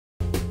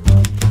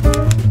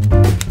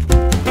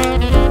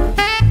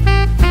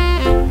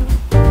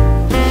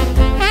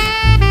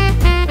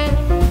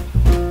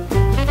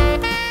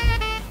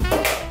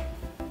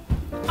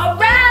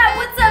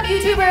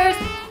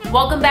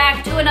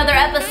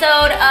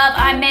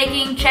I'm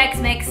making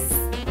Chex Mix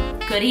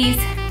goodies.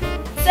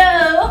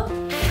 So,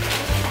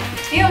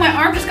 ew, my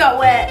arm just got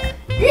wet.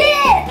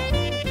 Yeah.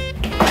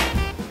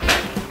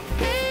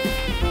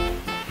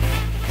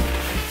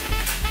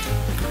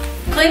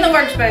 Clean the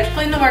workspace,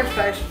 clean the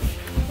workspace.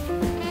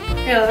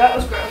 Ew, that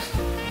was gross.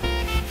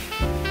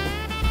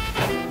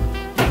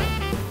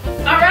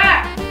 All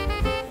right.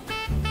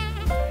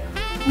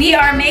 We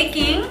are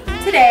making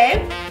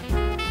today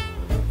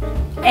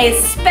a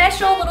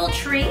special little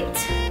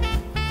treat.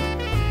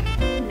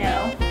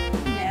 No,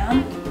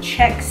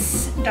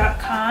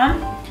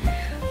 Chex.com.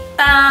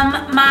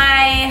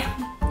 My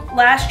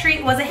last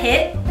treat was a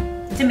hit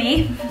to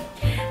me.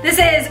 This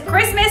is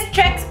Christmas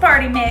Chex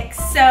Party Mix.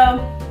 So,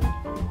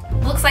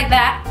 looks like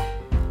that.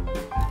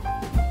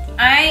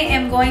 I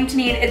am going to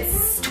need,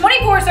 it's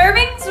 24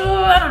 servings,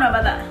 so I don't know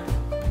about that.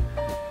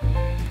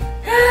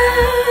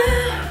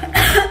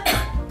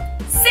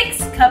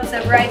 6 cups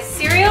of rice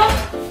cereal.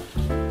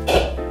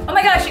 Oh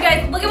my gosh, you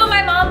guys, look at what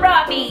my mom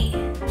brought me.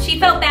 She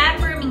felt bad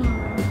for me.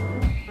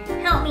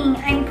 Help me,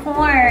 I'm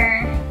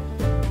poor.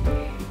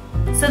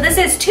 So this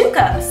is 2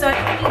 cups, so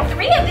I need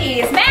 3 of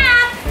these.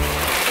 Math!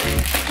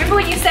 Remember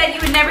when you said you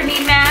would never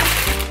need math?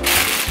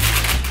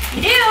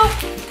 You do.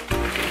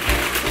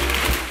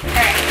 All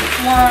right,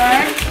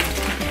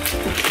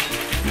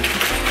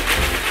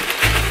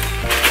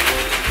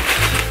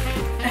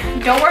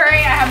 1. Don't worry,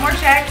 I have more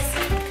checks.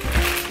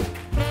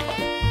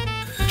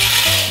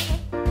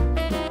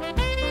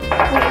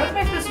 Wait, what am I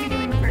supposed to be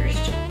doing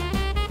first?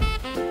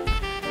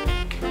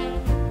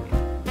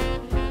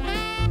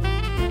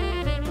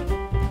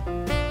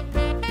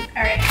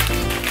 All right.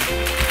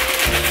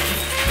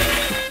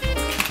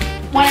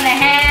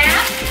 1.5.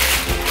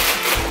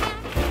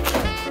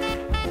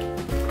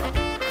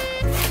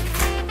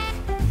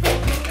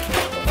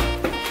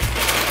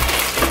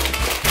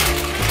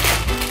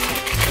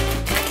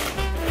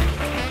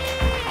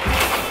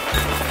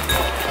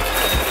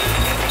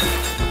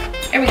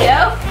 There we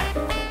go.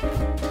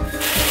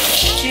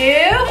 2.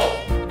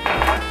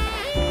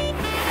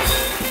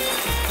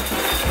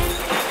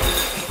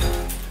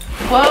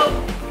 Whoa,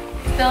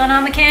 spilling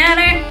on the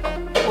counter.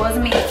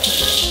 Wasn't me.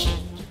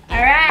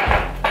 All right.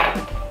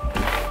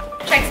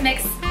 Chex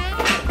Mix,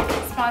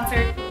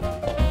 sponsored.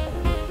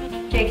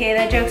 JK,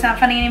 that joke's not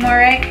funny anymore,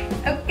 right?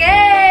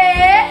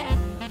 Okay.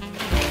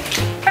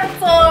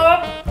 Pretzel.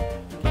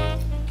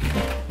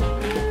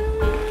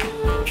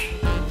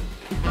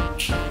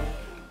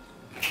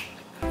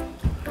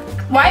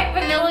 White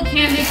vanilla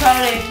candy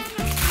coating.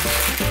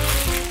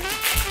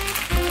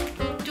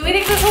 Do we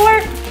think this will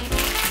work?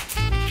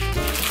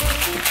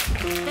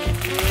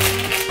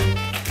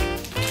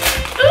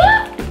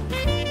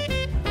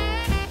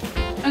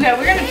 Okay,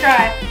 we're gonna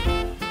try.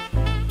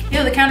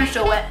 Ew, the counter's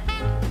still wet.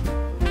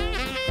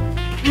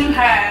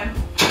 Okay.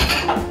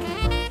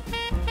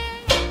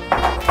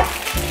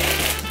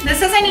 This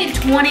says I need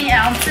 20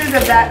 ounces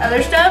of that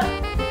other stuff.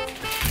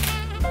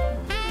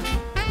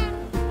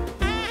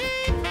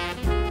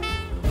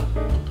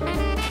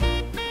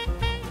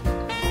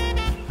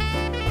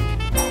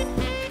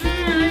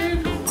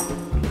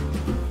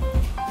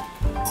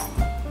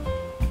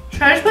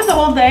 Should I just put the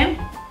whole thing?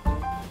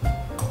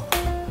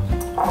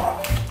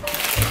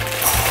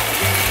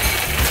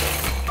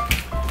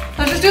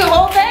 Let's just do the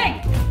whole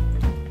thing.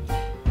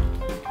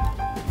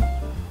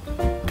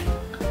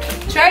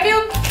 Should I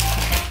do?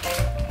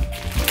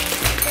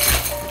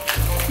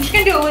 I'm just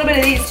gonna do a little bit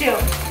of these too.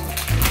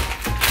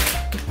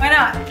 Why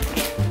not?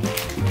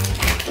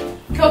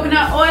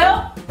 Coconut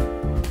oil.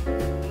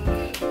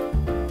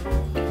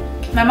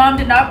 My mom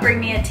did not bring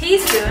me a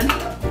teaspoon,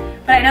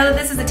 but I know that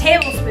this is a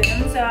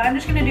tablespoon, so I'm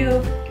just gonna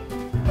do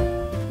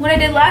what I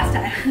did last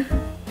time.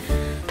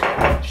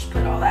 Just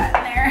put all that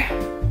in there.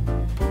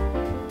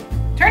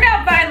 Turned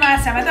out fine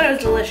last time. I thought it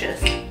was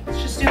delicious.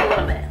 Let's just do a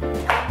little bit.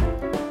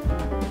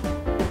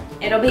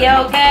 It'll be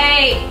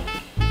okay.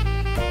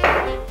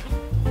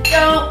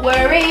 Don't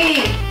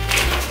worry.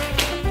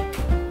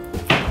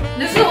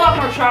 This is a lot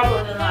more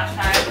chocolate than last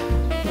time.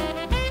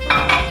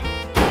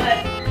 But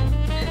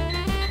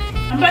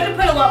I'm about to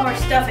put a lot more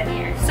stuff in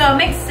here, so it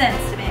makes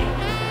sense to me.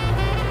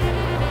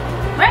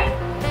 Right?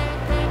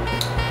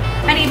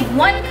 I need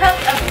 1 cup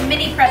of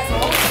mini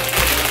pretzels.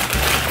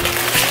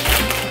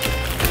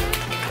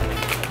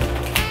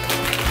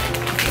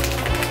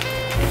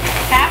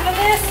 Half of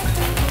this.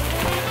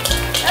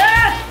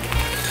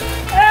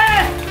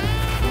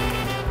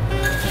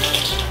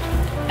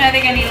 I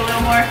think I need a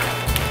little more.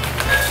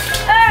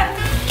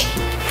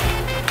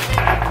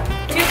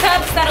 2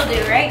 cups, that'll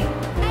do, right?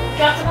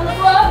 Drop them on the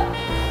floor.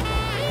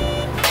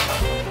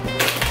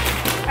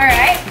 All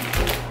right.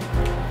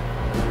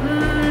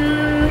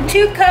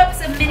 2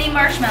 cups of mini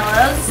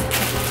marshmallows.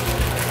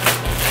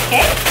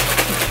 Okay.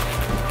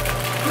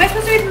 Am I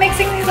supposed to be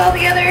mixing these all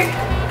together?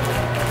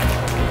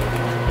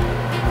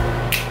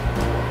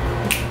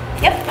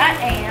 Yep, I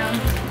am.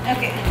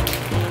 Okay.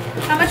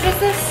 How much was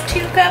this?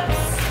 2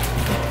 cups?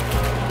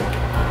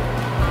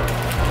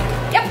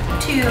 Yep,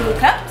 2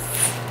 cups.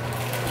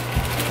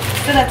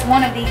 So that's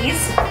 1 of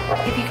these,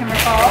 if you can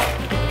recall.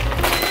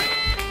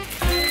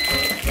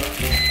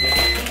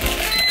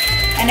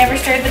 never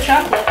stirred the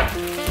chocolate.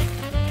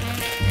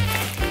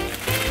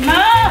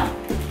 Mom!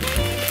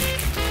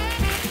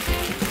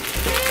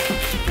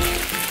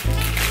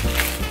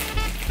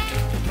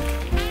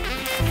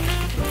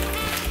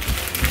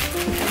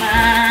 Come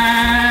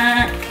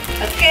on.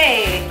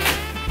 Okay.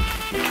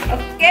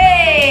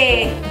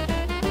 Okay.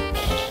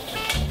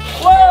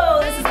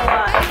 Whoa, this is a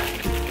lot.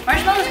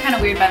 Marshmallows are kind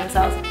of weird by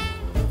themselves.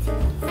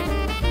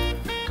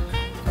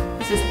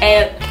 This is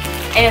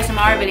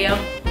ASMR video.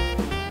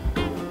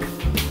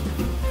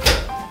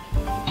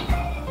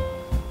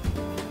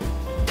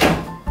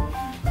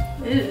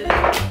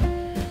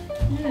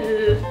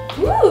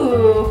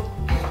 Ooh.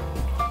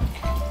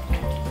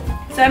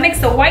 So I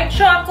mixed the white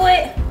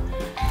chocolate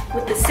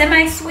with the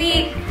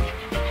semi-sweet.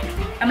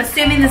 I'm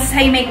assuming this is how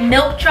you make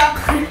milk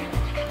chocolate.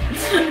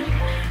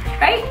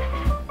 Right?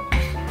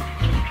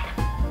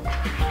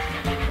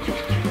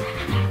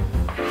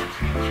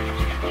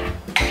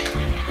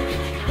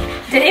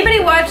 Did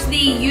anybody watch the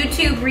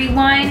YouTube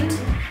rewind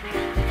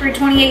for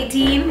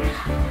 2018?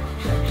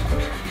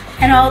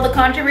 And all the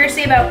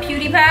controversy about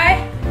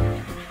PewDiePie?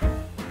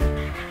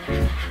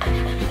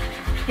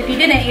 If you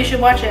didn't, you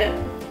should watch it.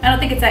 I don't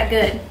think it's that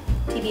good,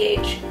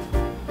 TBH.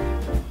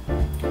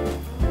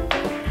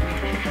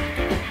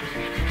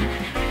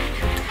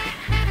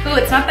 Ooh,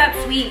 it's not that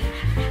sweet.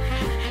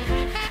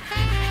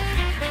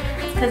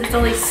 It's because it's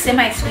only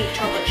semi-sweet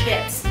chocolate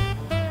chips. I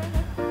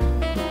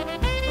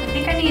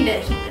think I need to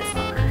heat this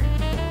longer.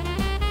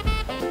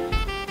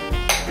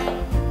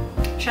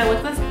 Should I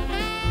lick this?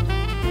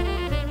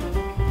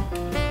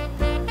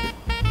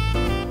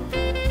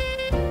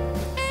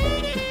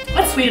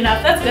 That's sweet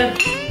enough, that's good.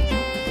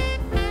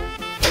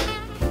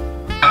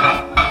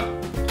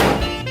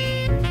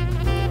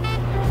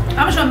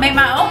 I'm just gonna make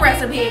my own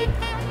recipe.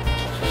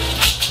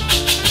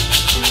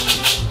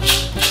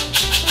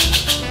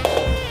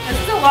 This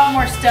is a lot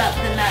more stuff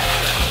than that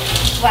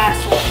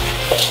last one.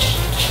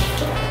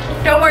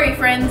 Don't worry,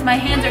 friends, my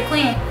hands are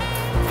clean.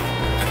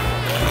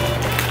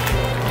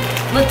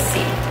 Let's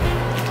see.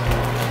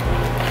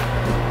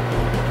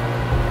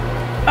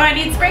 Oh, I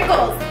need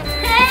sprinkles.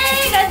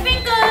 Hey, got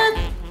sprinkles.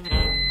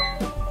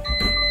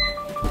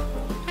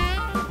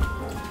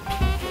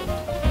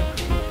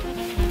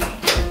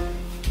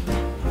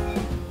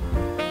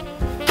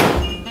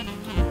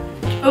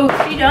 Oh,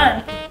 she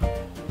done.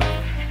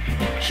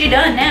 She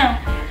done now.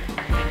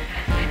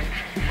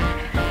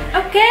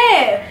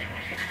 Okay.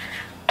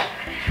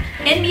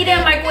 In medium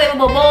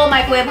microwavable bowl,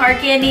 microwave hard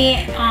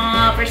candy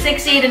for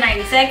 60 to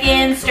 90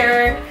 seconds.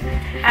 Stir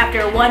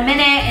after 1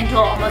 minute until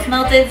almost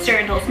melted. Stir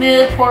until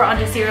smooth. Pour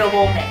onto cereal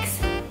bowl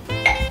mix.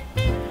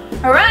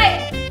 All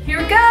right, here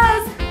it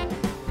goes.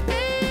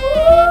 Woo!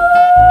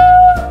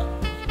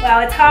 Wow,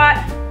 it's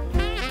hot.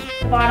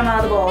 The bottom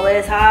of the bowl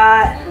is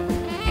hot.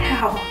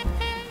 Ow.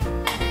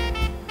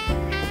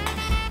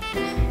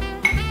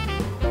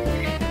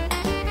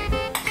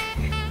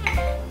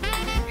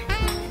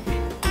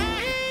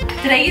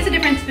 Did I use a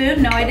different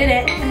spoon? No, I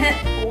didn't.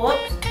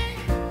 Whoops.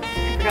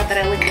 I forgot that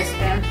I licked this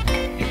spoon.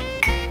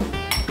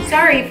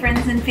 Sorry,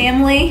 friends and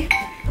family.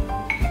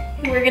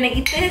 We're gonna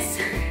eat this.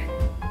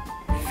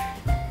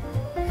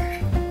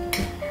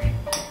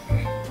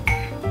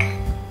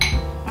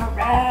 All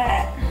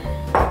right.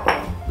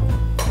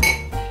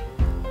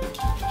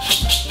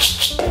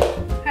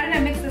 How did I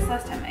mix this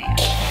last time?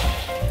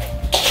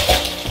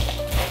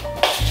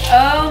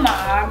 Oh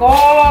my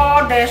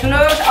God, this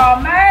looks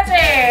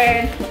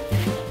amazing.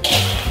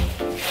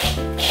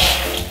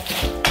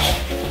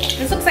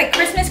 This looks like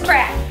Christmas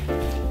crap.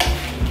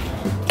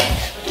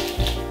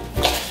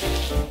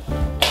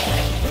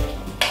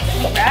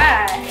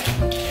 Alright.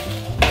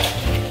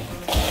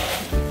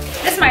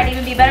 This might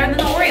even be better than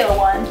the Oreo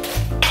one.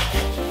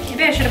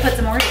 Maybe I should have put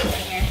some Oreos in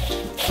here.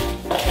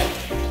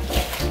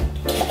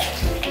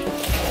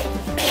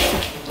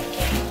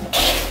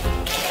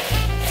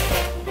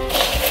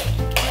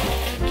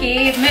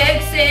 Keep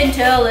mixing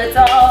till it's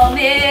all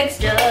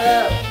mixed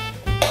up.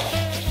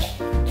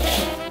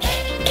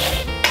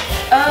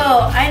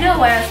 Oh, I know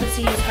why I was supposed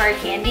to use hard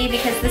candy,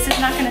 because this is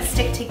not gonna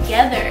stick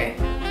together.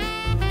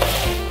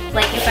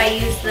 Like if I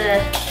use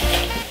the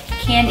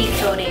candy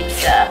coating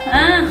stuff.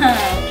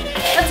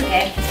 That's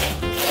okay.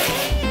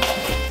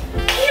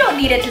 We don't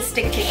need it to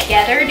stick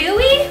together, do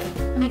we?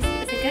 Let me see,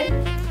 is it good?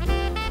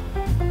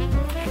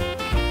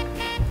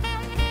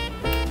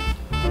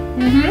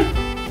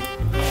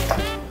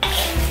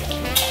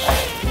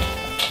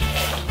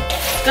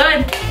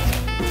 Good.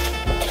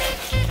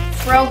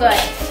 It's real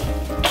good.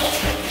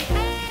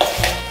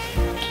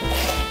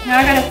 Now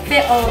I gotta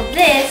fit all of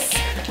this.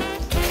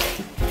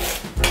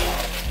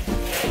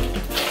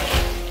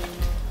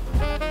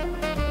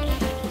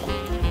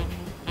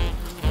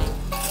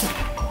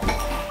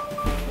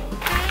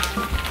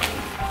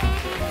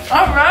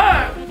 All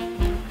right.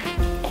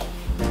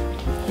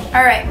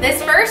 All right,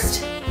 this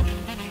first.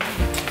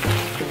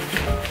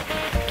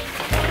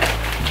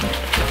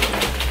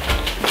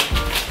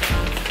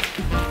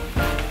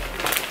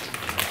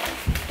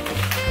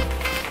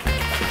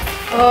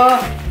 Oh.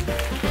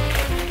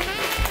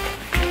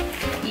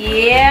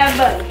 Yeah,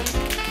 buddy.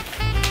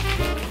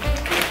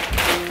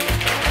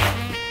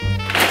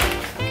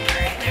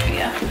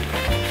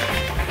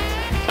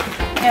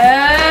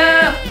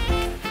 No.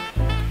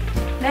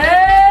 No.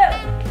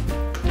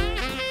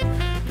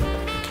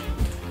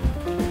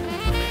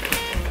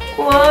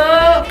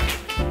 Whoa.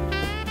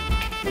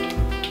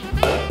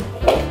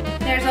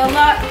 There's a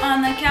lot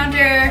on the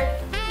counter.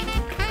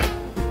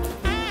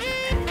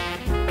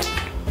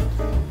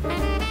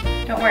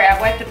 Don't worry,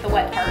 I've wiped up the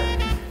wet part.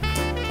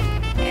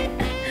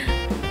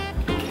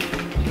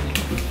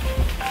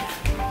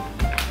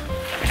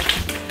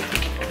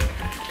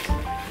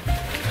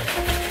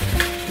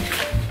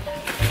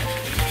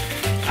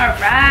 All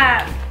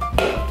right.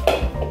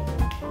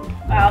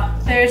 Wow,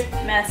 there's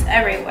mess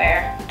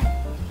everywhere.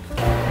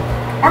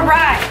 All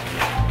right.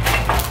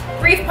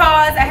 Brief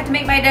pause, I had to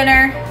make my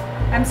dinner.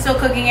 I'm still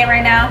cooking it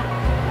right now.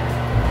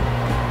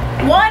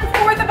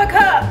 1/4 of a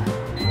cup.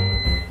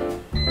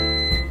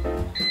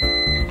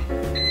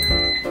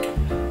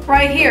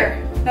 Right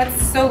here, that's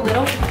so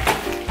little.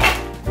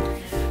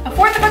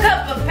 1/4 of a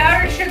cup of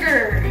powdered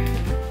sugar.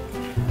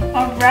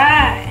 All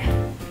right.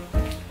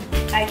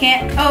 I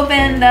can't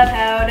open the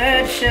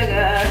powdered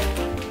sugar.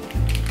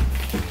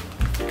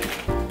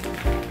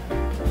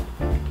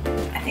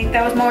 I think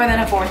that was more than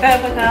 1/4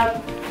 of a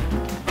cup.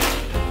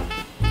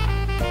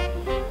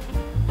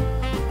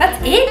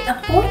 That's it?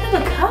 1/4 of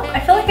a cup? I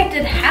feel like I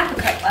did half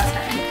a cup last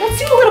time. Let's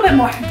do a little bit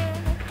more.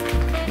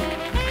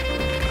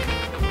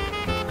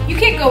 You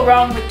can't go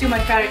wrong with too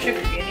much powdered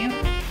sugar, can you?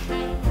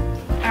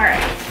 All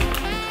right.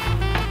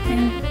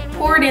 And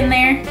pour it in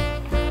there.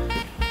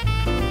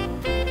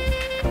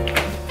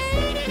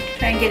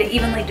 Try and get it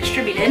evenly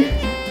distributed.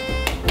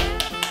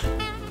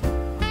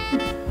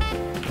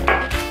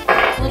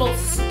 It's a little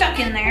stuck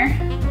in there.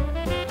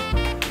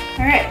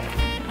 All right,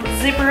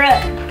 let's zip her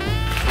up.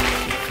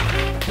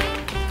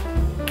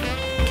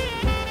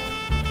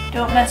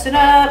 Don't mess it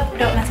up,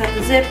 don't mess up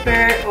the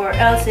zipper or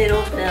else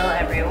it'll spill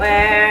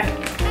everywhere.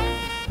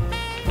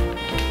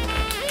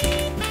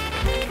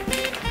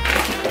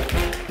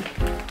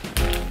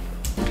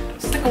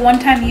 It's like a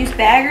one-time use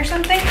bag or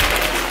something.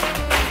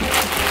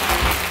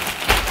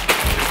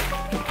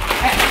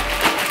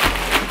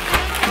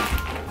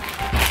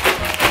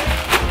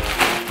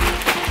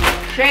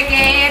 Shake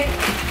it.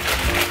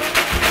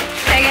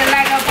 Shake it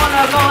like a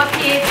Bonobo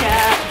pizza.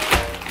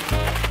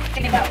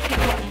 Think about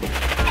people.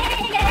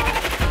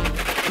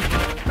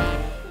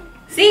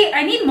 See,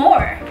 I need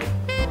more.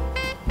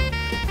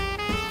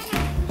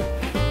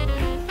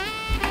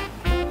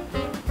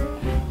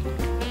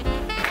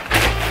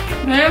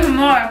 There's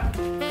more.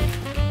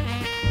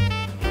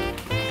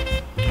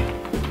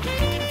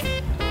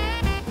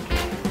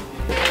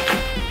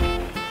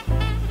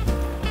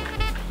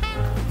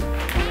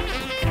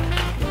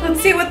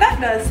 Let's see what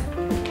that does.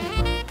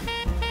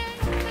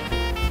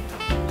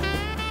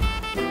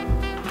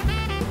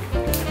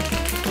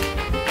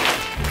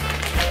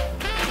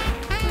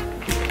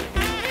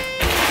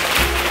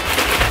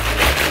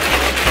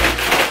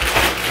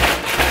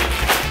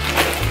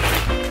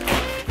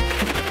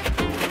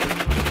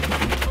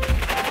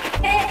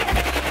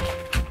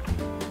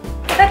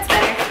 That's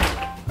better.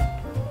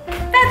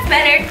 That's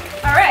better.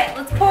 All right,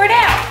 let's pour it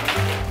out.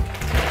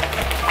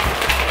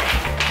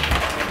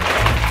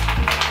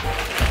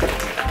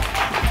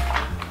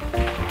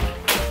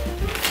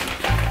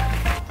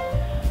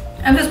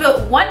 I'm supposed to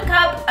put 1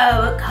 cup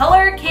of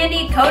color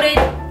candy coated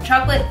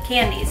chocolate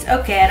candies.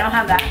 Okay, I don't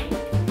have that.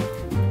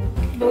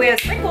 But we have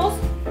sprinkles.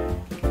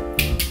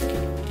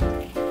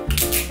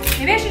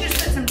 Maybe I should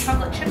just put some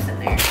chocolate chips in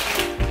there.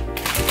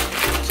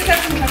 Let's just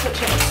have some chocolate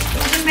chips.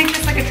 We'll just make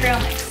this like a trail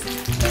mix.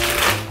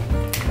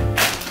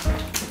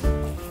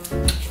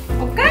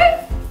 Okay.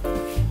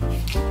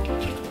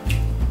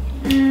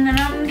 And then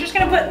I'm just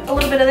gonna put a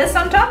little bit of this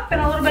on top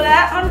and a little bit of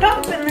that on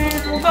top and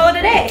then we'll call it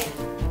a day.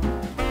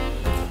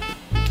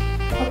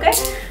 Okay.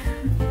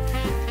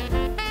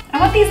 I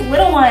want these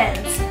little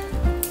ones.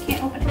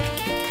 Can't open it.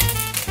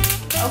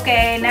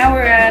 Okay, now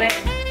we're at it.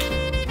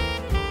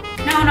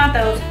 No, not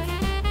those.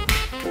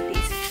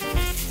 These.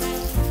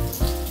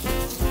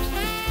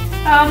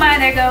 Oh my,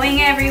 they're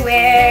going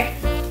everywhere.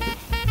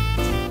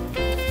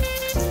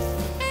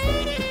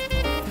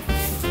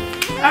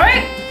 All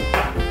right.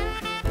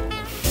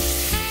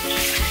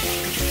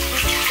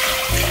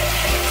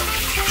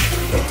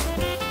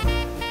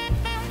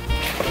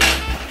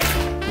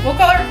 We'll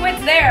call her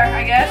quits there,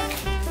 I guess.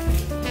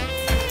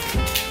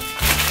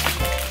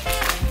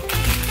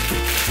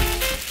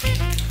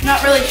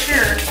 Not really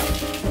sure.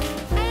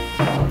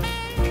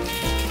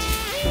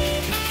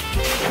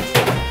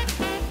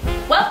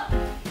 Well,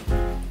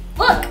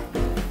 look,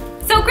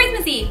 so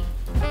Christmassy.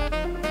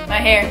 My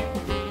hair.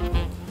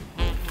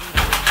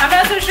 I'm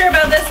not so sure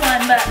about this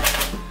one, but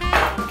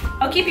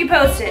I'll keep you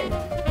posted.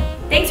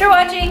 Thanks for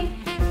watching.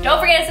 Don't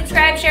forget to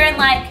subscribe, share, and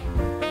like.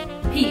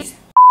 Peace.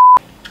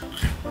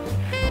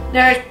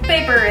 There's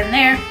paper in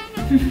there.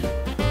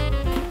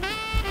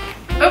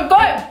 Oh,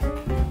 good.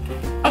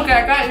 Okay,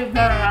 I got you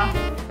better now.